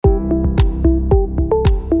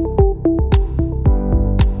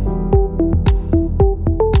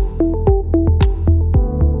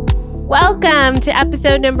Welcome to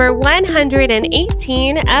episode number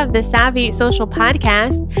 118 of the Savvy Social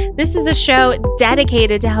Podcast. This is a show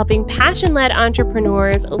dedicated to helping passion-led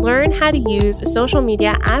entrepreneurs learn how to use social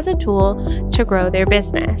media as a tool to grow their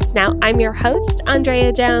business. Now, I'm your host,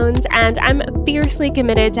 Andrea Jones, and I'm fiercely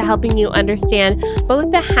committed to helping you understand both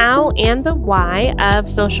the how and the why of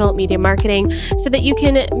social media marketing so that you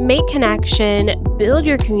can make connection, build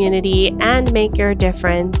your community, and make your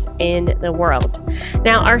difference in the world.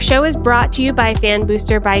 Now, our show is brought to you by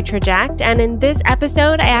Fanbooster by Traject, and in this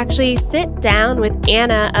episode, I actually sit down with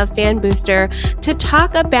Anna of Fanbooster to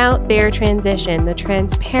talk about their transition, the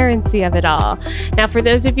transparency of it all. Now, for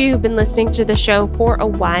those of you who've been listening to the show for a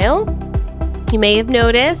while, you may have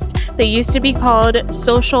noticed they used to be called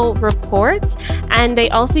Social Report, and they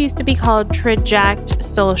also used to be called Traject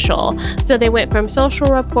Social. So they went from Social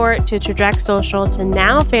Report to Traject Social to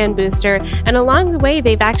now Fanbooster, and along the way,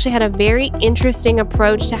 they've actually had a very interesting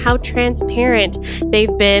approach to how transparent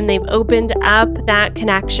they've been. They've opened up that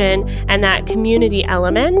connection and that community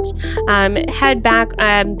element. Head back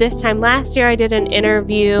this time last year, I did an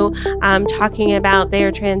interview talking about their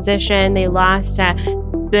transition. They lost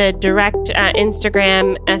the direct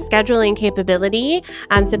Instagram scheduling capability.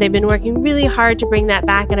 So they've been working really hard to bring that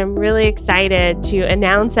back, and I'm really excited to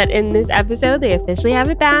announce that in this episode, they officially have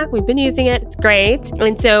it back. We've been using it. It's great.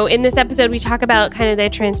 And so in this episode, we talk about kind of the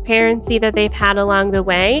transparency that they've had along the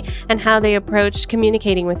way and how they approached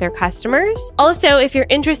communicating with their customers. Also, if you're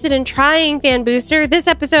interested in trying Fanbooster, this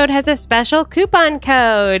episode has a special coupon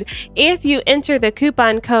code. If you enter the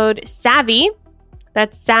coupon code SAVVY,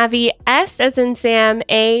 that's Savvy, S as in Sam,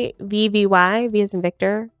 A-V-V-Y, V as in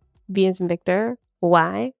Victor, V as in Victor,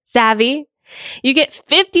 Y, Savvy. You get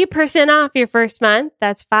 50% off your first month.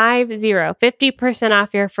 That's 50%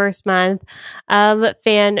 off your first month of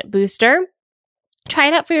Fanbooster. Try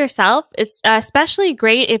it out for yourself. It's especially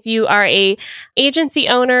great if you are a agency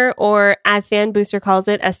owner, or as Fanbooster calls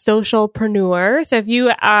it, a socialpreneur. So if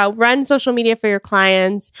you run social media for your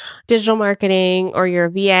clients, digital marketing, or your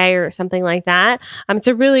VA or something like that, it's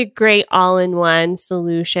a really great all-in-one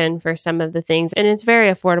solution for some of the things. And it's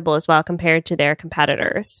very affordable as well compared to their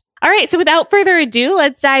competitors. All right, so without further ado,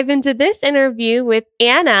 let's dive into this interview with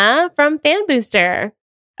Anna from Fanbooster.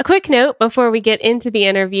 A quick note before we get into the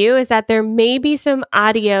interview is that there may be some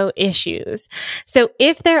audio issues. So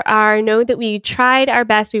if there are, know that we tried our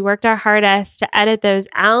best, we worked our hardest to edit those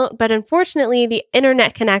out, but unfortunately the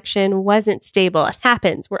internet connection wasn't stable. It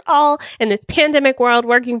happens. We're all in this pandemic world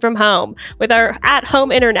working from home with our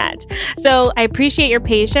at-home internet. So I appreciate your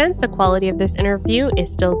patience. The quality of this interview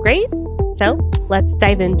is still great. So let's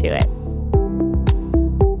dive into it.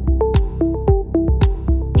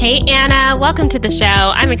 Hey, Anna, welcome to the show.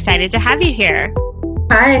 I'm excited to have you here.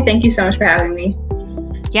 Hi, thank you so much for having me.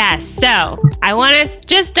 Yes, so I want to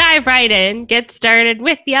just dive right in, get started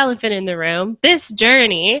with the elephant in the room, this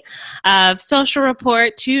journey of Social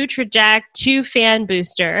Report to Traject to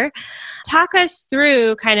Fanbooster. Talk us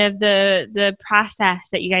through kind of the process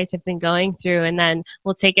that you guys have been going through, and then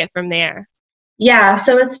we'll take it from there. Yeah,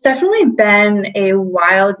 so it's definitely been a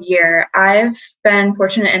wild year. I've been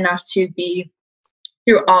fortunate enough to be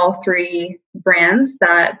through all three brands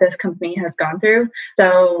that this company has gone through.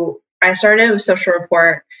 So I started with Social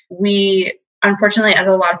Report. We, unfortunately, as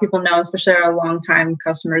a lot of people know, especially our longtime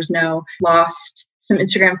customers know, lost some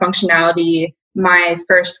Instagram functionality my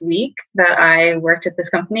first week that I worked at this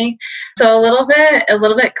company. So a little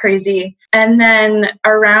bit crazy. And then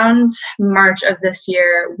around March of this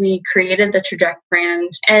year, we created the Traject brand.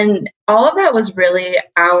 And all of that was really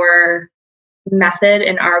our method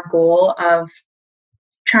and our goal of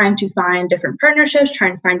trying to find different partnerships,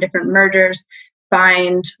 trying to find different mergers,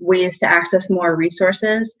 find ways to access more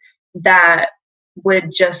resources that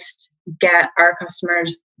would just get our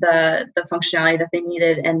customers the functionality that they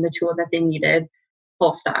needed and the tool that they needed,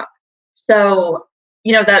 full stop. So,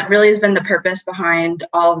 that really has been the purpose behind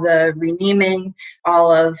all of the renaming,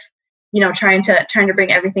 all of, trying to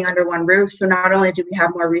bring everything under one roof. So not only do we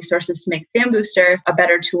have more resources to make Fanbooster a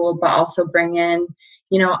better tool, but also bring in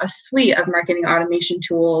a suite of marketing automation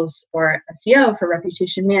tools or SEO for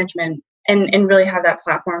reputation management, and really have that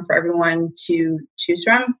platform for everyone to choose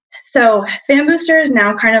from. So Fanbooster is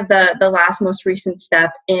now kind of the last most recent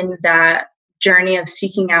step in that journey of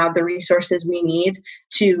seeking out the resources we need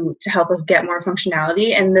to help us get more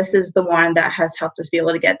functionality. And this is the one that has helped us be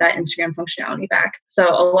able to get that Instagram functionality back. So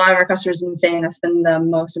a lot of our customers have been saying that's been the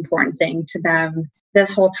most important thing to them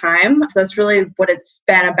this whole time. So that's really what it's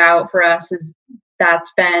been about for us. Is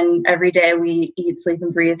that's been every day we eat, sleep,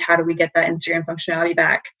 and breathe. How do we get that Instagram functionality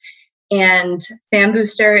back? And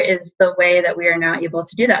Fanbooster is the way that we are now able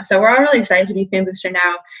to do that. So we're all really excited to be Fanbooster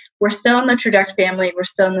now. we're still in the Traject family. We're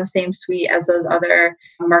still in the same suite as those other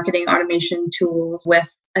marketing automation tools with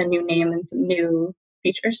a new name and some new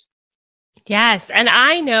features. Yes. And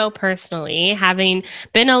I know personally, having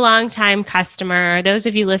been a long-time customer, those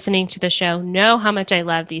of you listening to the show know how much I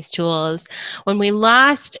love these tools. When we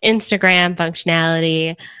lost Instagram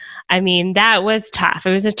functionality, I mean, that was tough.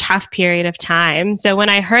 It was a tough period of time. So when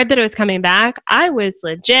I heard that it was coming back, I was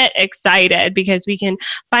legit excited because we can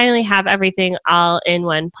finally have everything all in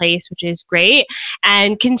one place, which is great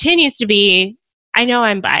and continues to be. I know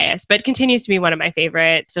I'm biased, but continues to be one of my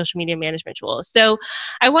favorite social media management tools. So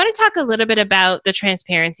I want to talk a little bit about the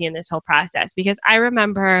transparency in this whole process, because I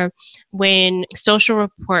remember when Social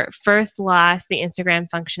Report first lost the Instagram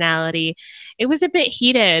functionality, it was a bit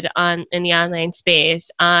heated in the online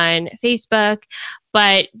space on Facebook,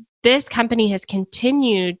 but this company has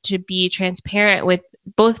continued to be transparent with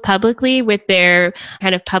both publicly with their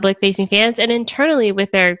kind of public facing fans and internally with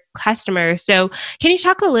their customers. So can you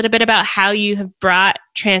talk a little bit about how you have brought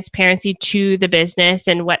transparency to the business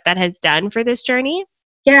and what that has done for this journey?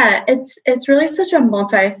 Yeah, it's really such a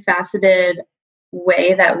multifaceted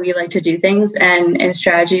way that we like to do things and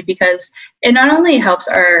strategy, because it not only helps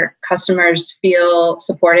our customers feel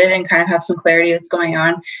supported and kind of have some clarity what's going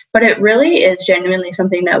on, but it really is genuinely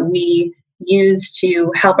something that we use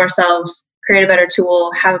to help ourselves create a better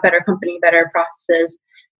tool, have a better company, better processes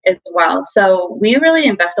as well. So we really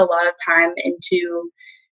invest a lot of time into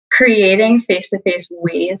creating face-to-face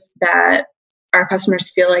ways that our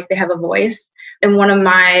customers feel like they have a voice. And one of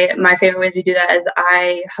my favorite ways we do that is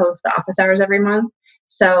I host the office hours every month.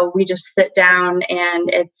 So we just sit down and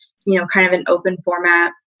it's, kind of an open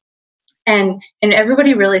format. And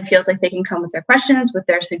everybody really feels like they can come with their questions, with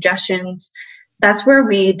their suggestions. That's where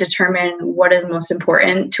we determine what is most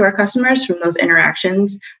important to our customers from those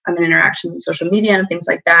interactions, interactions in social media and things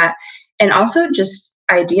like that. And also just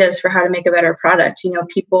ideas for how to make a better product.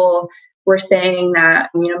 People were saying that,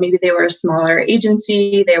 maybe they were a smaller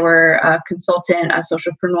agency, they were a consultant, a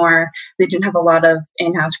socialpreneur, they didn't have a lot of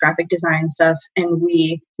in-house graphic design stuff. And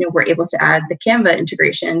we, were able to add the Canva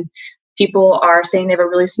integration. People are saying they have a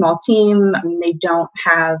really small team. They don't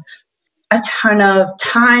have a ton of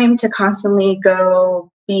time to constantly go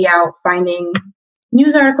be out finding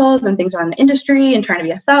news articles and things around the industry and trying to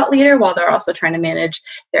be a thought leader while they're also trying to manage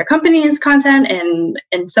their company's content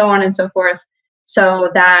and so on and so forth. So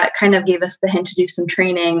that kind of gave us the hint to do some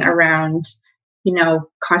training around,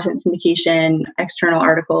 content syndication, external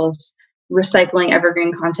articles, recycling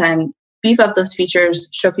evergreen content, beef up those features,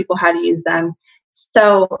 show people how to use them.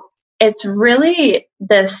 So it's really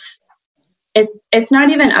it's not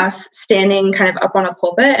even us standing kind of up on a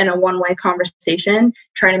pulpit in a one-way conversation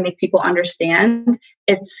trying to make people understand.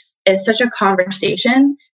 It's such a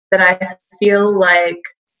conversation that I feel like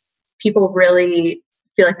people really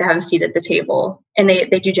feel like they have a seat at the table, and they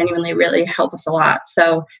do genuinely really help us a lot.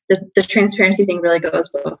 So the transparency thing really goes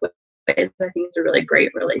both ways. I think it's a really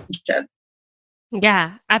great relationship.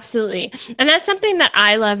 Yeah, absolutely. And that's something that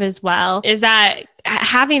I love as well, is that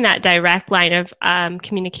having that direct line of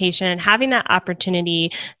communication and having that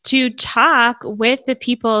opportunity to talk with the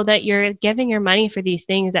people that you're giving your money for these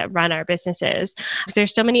things that run our businesses. Because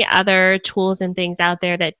there's so many other tools and things out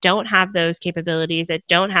there that don't have those capabilities, that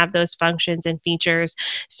don't have those functions and features.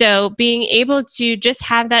 So being able to just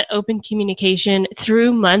have that open communication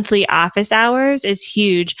through monthly office hours is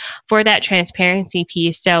huge for that transparency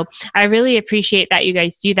piece. So I really appreciate that you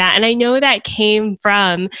guys do that. And I know that came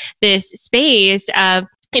from this space of,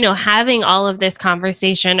 having all of this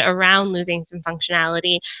conversation around losing some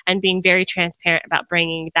functionality and being very transparent about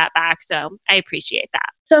bringing that back. So I appreciate that.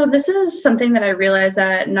 So this is something that I realize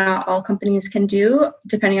that not all companies can do,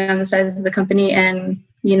 depending on the size of the company and,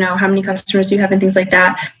 how many customers you have and things like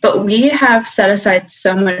that. But we have set aside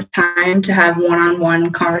so much time to have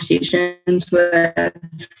one-on-one conversations with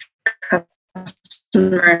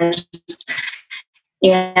customers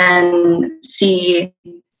and see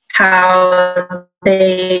how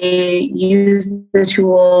they use the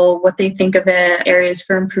tool, what they think of it, areas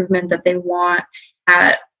for improvement that they want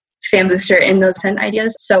at Fanbooster in those 10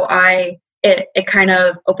 ideas. So it kind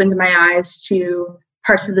of opens my eyes to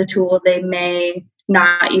parts of the tool they may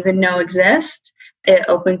not even know exist. It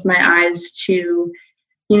opens my eyes to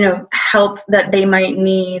help that they might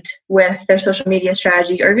need with their social media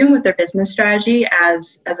strategy or even with their business strategy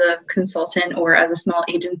as a consultant or as a small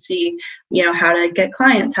agency, how to get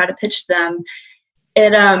clients, how to pitch them.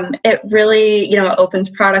 It really, opens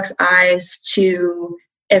products' eyes to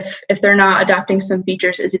if they're not adopting some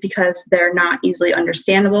features, is it because they're not easily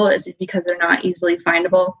understandable? Is it because they're not easily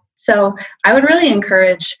findable? So I would really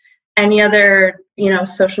encourage any other,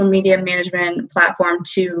 social media management platform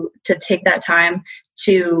to take that time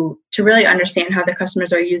to really understand how the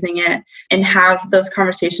customers are using it and have those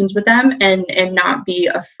conversations with them and not be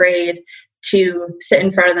afraid to sit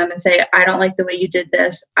in front of them and say, I don't like the way you did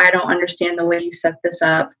this. I don't understand the way you set this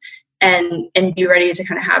up. And be ready to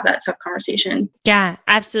kind of have that tough conversation. Yeah,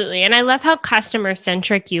 absolutely. And I love how customer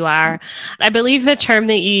centric you are. I believe the term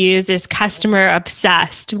that you use is customer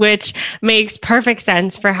obsessed, which makes perfect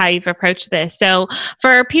sense for how you've approached this. So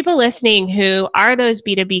for people listening who are those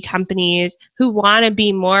B2B companies who want to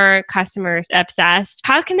be more customer obsessed,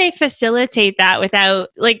 how can they facilitate that without,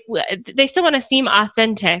 they still want to seem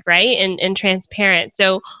authentic, right? And transparent.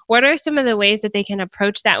 So what are some of the ways that they can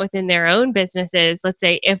approach that within their own businesses? Let's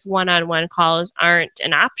say if one-on-one calls aren't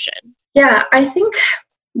an option. Yeah, I think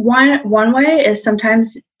one way is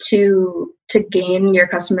sometimes to gain your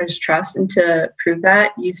customers' trust and to prove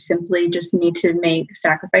that you simply just need to make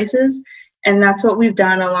sacrifices. And that's what we've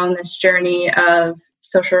done along this journey of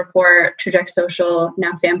Social Report, Traject Social,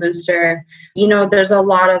 now Fanbooster. There's a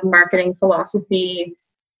lot of marketing philosophy,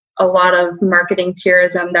 a lot of marketing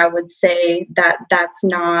purism that would say that that's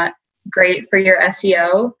not great for your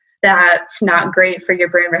SEO. That's not great for your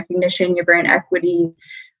brand recognition, your brand equity.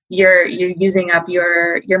 You're using up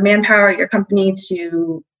your manpower, your company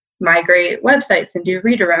to migrate websites and do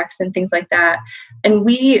redirects and things like that. And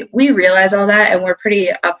we realize all that, and we're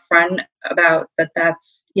pretty upfront about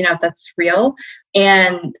that's real.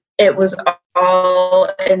 And it was all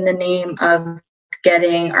in the name of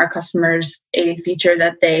getting our customers a feature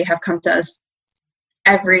that they have come to us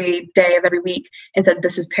every day of every week and said,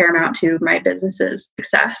 this is paramount to my business's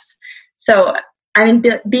success. So,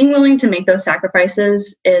 being willing to make those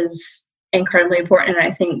sacrifices is incredibly important. And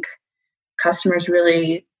I think customers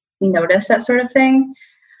really notice that sort of thing.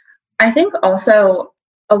 I think also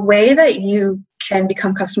a way that you can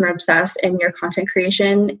become customer obsessed in your content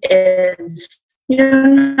creation is,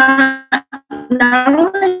 not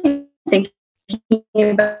only thinking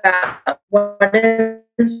about what's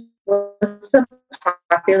the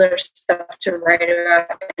popular stuff to write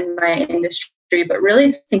about in my industry, but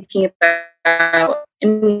really thinking about,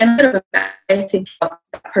 I think about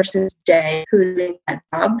that person's day, who's doing that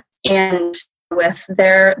job, and with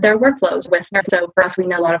their workflows. So for us, we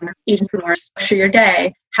know a lot of agencies structure your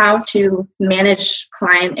day, how to manage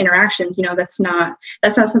client interactions. That's not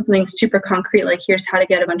something super concrete, like here's how to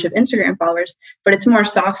get a bunch of Instagram followers, but it's more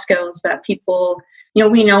soft skills that people,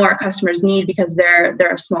 we know our customers need because they're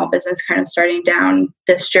a small business kind of starting down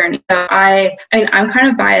this journey. So I'm kind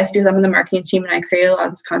of biased because I'm in the marketing team and I create a lot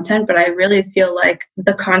of this content, but I really feel like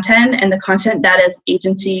the content that is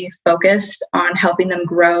agency focused on helping them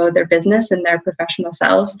grow their business and their professional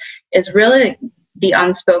selves is really the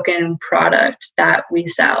unspoken product that we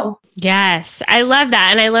sell. Yes, I love that.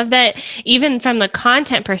 And I love that even from the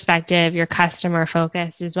content perspective, you're customer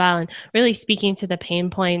focused as well, and really speaking to the pain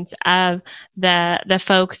points of the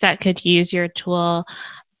folks that could use your tool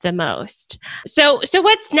the most. So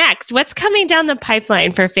what's next? What's coming down the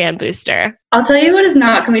pipeline for Fanbooster? I'll tell you what is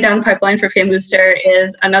not coming down the pipeline for Fanbooster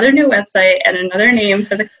is another new website and another name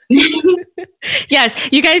for the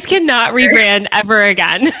Yes, you guys cannot rebrand ever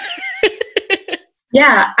again.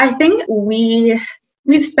 Yeah, I think we've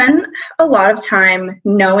spent a lot of time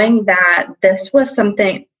knowing that this was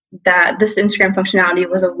something that this Instagram functionality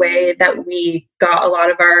was a way that we got a lot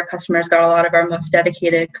of our customers, got a lot of our most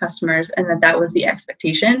dedicated customers, and that was the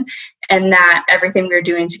expectation, and that everything we were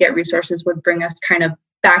doing to get resources would bring us kind of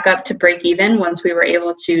back up to break even once we were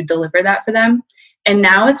able to deliver that for them. And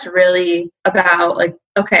now it's really about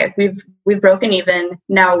okay, we've broken even.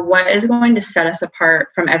 Now what is going to set us apart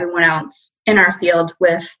from everyone else in our field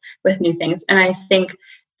with new things? And I think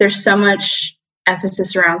there's so much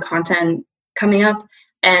emphasis around content coming up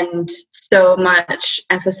and so much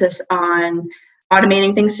emphasis on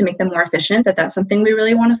automating things to make them more efficient that's something we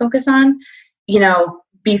really want to focus on.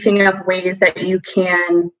 Beefing up ways that you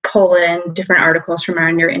can pull in different articles from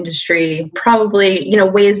around your industry, probably,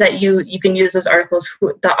 ways that you can use those articles,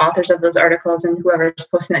 the authors of those articles and whoever's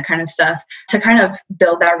posting that kind of stuff to kind of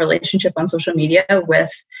build that relationship on social media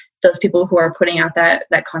with those people who are putting out that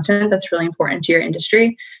content that's really important to your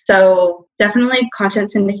industry. So definitely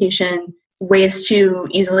content syndication, ways to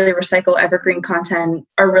easily recycle evergreen content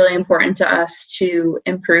are really important to us to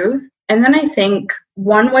improve. And then I think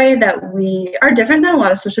one way that we are different than a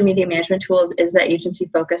lot of social media management tools is that agency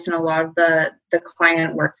focus in a lot of the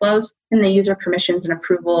client workflows and the user permissions and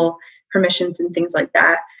approval permissions and things like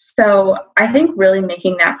that. So I think really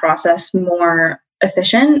making that process more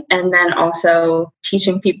efficient, and then also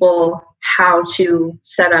teaching people how to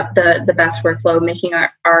set up the best workflow, making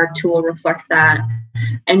our tool reflect that,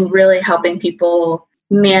 and really helping people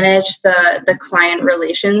manage the client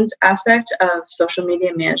relations aspect of social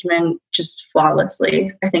media management just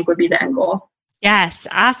flawlessly, I think would be the end goal. Yes.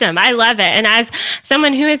 Awesome. I love it. And as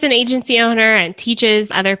someone who is an agency owner and teaches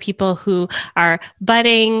other people who are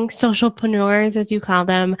budding socialpreneurs, as you call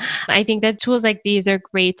them, I think that tools like these are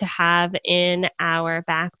great to have in our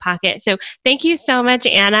back pocket. So thank you so much,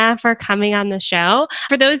 Anna, for coming on the show.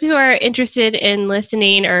 For those who are interested in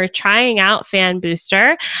listening or trying out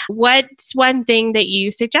Fanbooster, what's one thing that you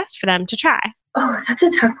suggest for them to try? Oh, that's a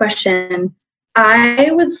tough question. I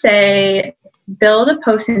would say build a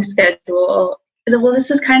posting schedule. Well, this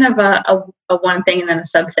is kind of a one thing and then a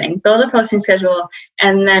sub thing. Build a posting schedule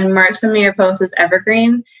and then mark some of your posts as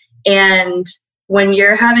evergreen. And when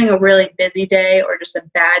you're having a really busy day or just a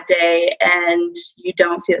bad day and you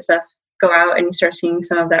don't see that stuff go out and you start seeing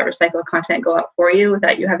some of that recycled content go out for you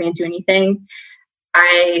without you having to do anything,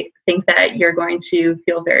 I think that you're going to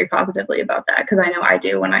feel very positively about that, because I know I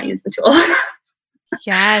do when I use the tool.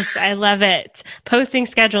 Yes, I love it. Posting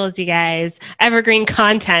schedules, you guys. Evergreen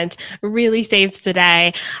content really saves the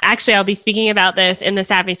day. Actually, I'll be speaking about this in the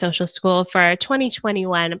Savvy Social School for our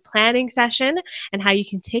 2021 planning session and how you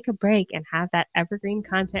can take a break and have that evergreen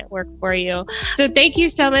content work for you. So thank you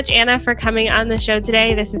so much, Anna, for coming on the show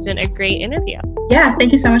today. This has been a great interview. Yeah,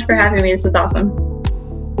 thank you so much for having me. This is awesome.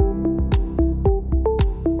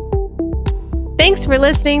 Thanks for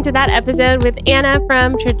listening to that episode with Anna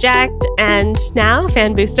from Traject and now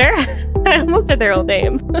Fanbooster. I almost said their old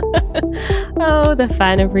name. Oh, the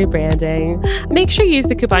fun of rebranding. Make sure you use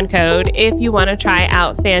the coupon code if you want to try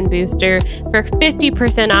out Fanbooster for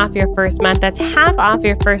 50% off your first month. That's half off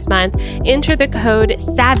your first month. Enter the code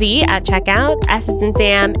SAVVY at checkout. S as in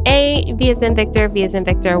Sam, A, V as in Victor, V as in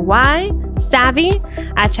Victor, Y,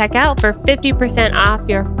 SAVVY at checkout for 50% off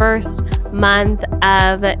your first month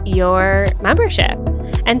of your membership.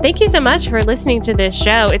 And thank you so much for listening to this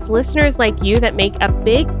show. It's listeners like you that make a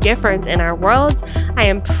big difference in our worlds. I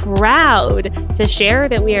am proud to share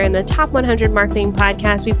that we are in the top 100 marketing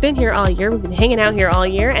podcasts. We've been here all year. We've been hanging out here all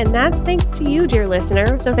year. And that's thanks to you, dear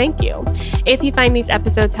listener. So thank you. If you find these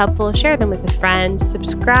episodes helpful, share them with a friend.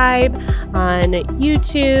 Subscribe on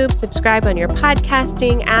YouTube. Subscribe on your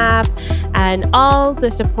podcasting app. And all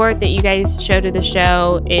the support that you guys show to the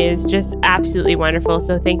show is just absolutely wonderful.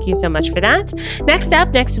 So thank you so much for that. Next up,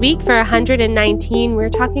 next week for 119, we're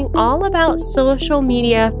talking all about social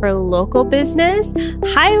media for local business.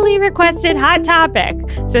 Highly requested hot topic.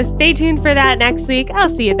 So stay tuned for that next week. I'll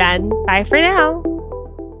see you then. Bye for now.